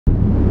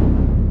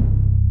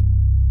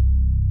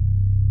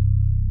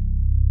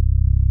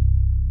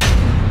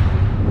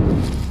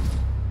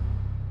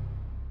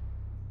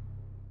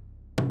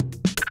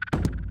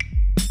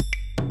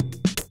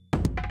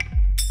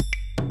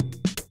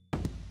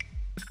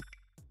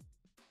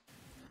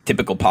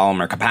Typical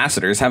polymer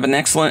capacitors have an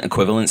excellent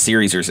equivalent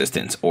series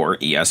resistance, or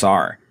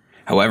ESR.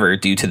 However,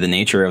 due to the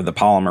nature of the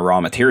polymer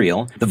raw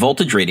material, the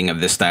voltage rating of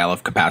this style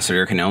of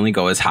capacitor can only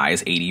go as high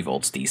as 80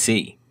 volts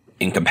DC.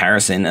 In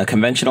comparison, a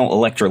conventional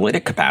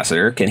electrolytic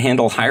capacitor can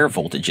handle higher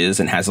voltages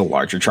and has a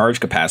larger charge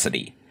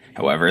capacity.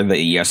 However,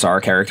 the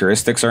ESR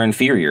characteristics are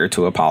inferior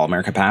to a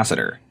polymer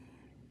capacitor.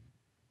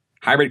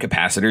 Hybrid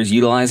capacitors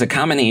utilize a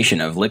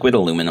combination of liquid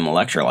aluminum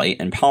electrolyte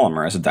and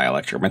polymer as a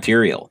dielectric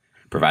material,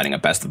 providing a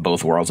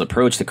best-of-both-worlds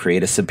approach to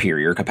create a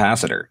superior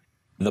capacitor.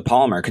 The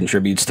polymer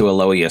contributes to a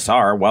low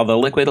ESR, while the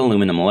liquid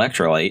aluminum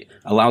electrolyte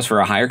allows for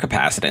a higher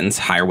capacitance,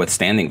 higher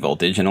withstanding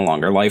voltage, and a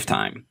longer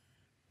lifetime.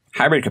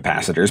 Hybrid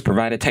capacitors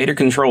provide a tighter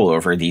control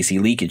over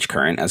DC leakage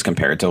current as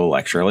compared to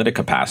electrolytic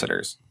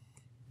capacitors.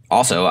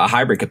 Also, a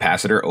hybrid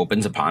capacitor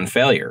opens upon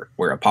failure,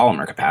 where a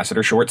polymer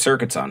capacitor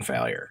short-circuits on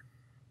failure.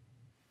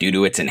 Due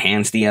to its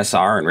enhanced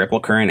ESR and ripple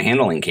current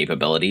handling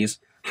capabilities,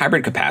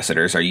 hybrid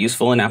capacitors are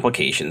useful in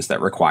applications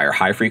that require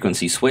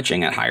high-frequency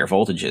switching at higher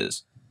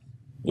voltages.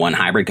 One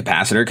hybrid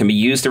capacitor can be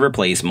used to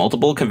replace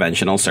multiple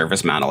conventional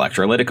surface-mount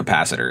electrolytic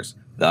capacitors,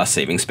 thus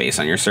saving space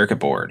on your circuit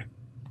board.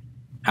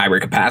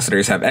 Hybrid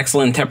capacitors have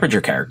excellent temperature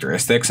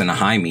characteristics and a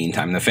high mean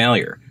time to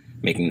failure,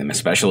 making them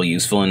especially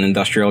useful in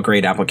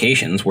industrial-grade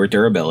applications where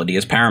durability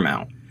is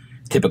paramount.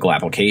 Typical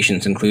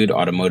applications include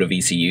automotive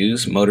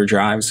ECUs, motor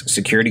drives,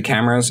 security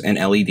cameras, and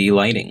LED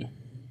lighting.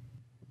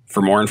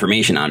 For more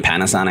information on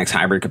Panasonic's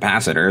hybrid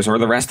capacitors or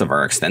the rest of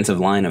our extensive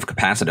line of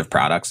capacitive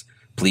products,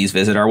 please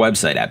visit our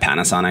website at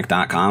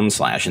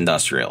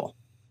panasonic.com/industrial.